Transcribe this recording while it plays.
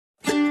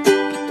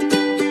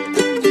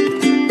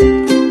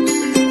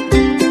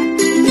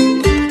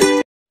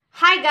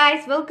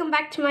guys, welcome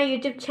back to my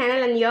YouTube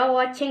channel and you're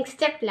watching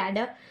Step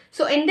Ladder.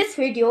 So in this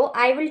video,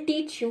 I will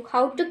teach you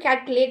how to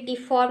calculate the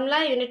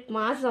formula unit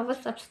mass of a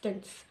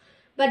substance.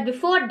 But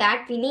before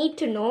that, we need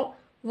to know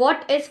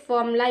what is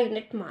formula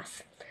unit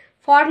mass.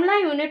 Formula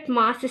unit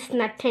mass is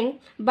nothing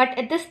but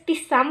it is the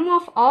sum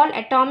of all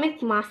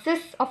atomic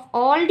masses of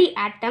all the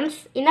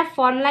atoms in a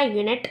formula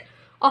unit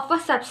of a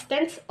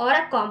substance or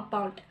a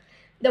compound.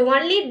 The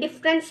only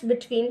difference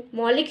between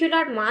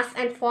molecular mass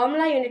and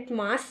formula unit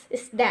mass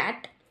is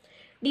that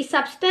the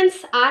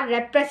substances are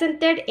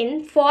represented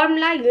in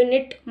formula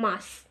unit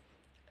mass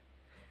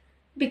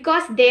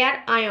because they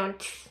are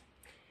ions.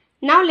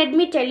 Now let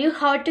me tell you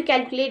how to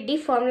calculate the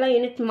formula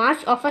unit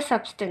mass of a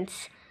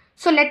substance.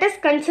 So let us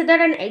consider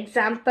an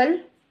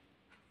example.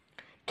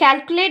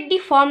 Calculate the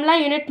formula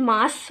unit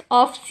mass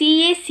of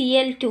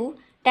CaCl2,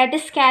 that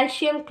is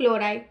calcium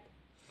chloride.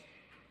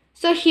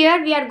 So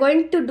here we are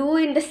going to do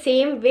in the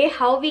same way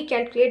how we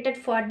calculated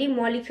for the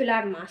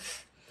molecular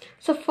mass.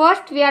 So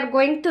first we are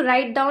going to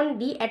write down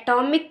the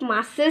atomic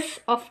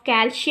masses of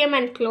calcium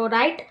and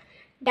chloride,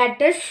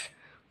 that is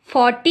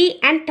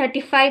 40 and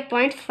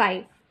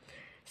 35.5.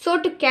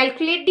 So to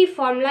calculate the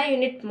formula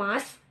unit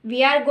mass,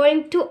 we are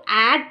going to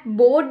add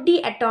both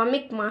the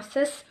atomic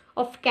masses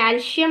of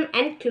calcium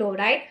and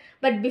chloride.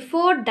 But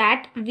before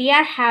that, we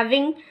are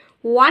having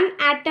one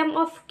atom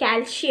of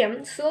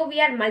calcium. So we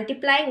are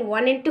multiplying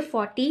 1 into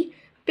 40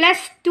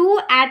 plus 2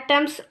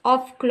 atoms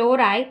of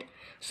chloride.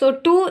 So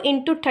 2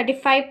 into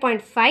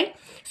 35.5.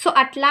 So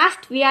at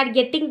last we are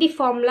getting the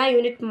formula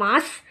unit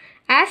mass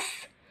as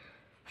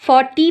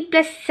 40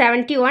 plus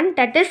 71,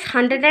 that is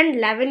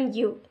 111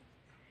 U.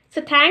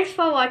 So thanks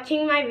for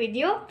watching my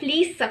video.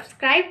 Please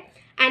subscribe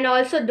and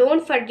also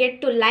don't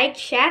forget to like,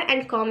 share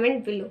and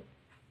comment below.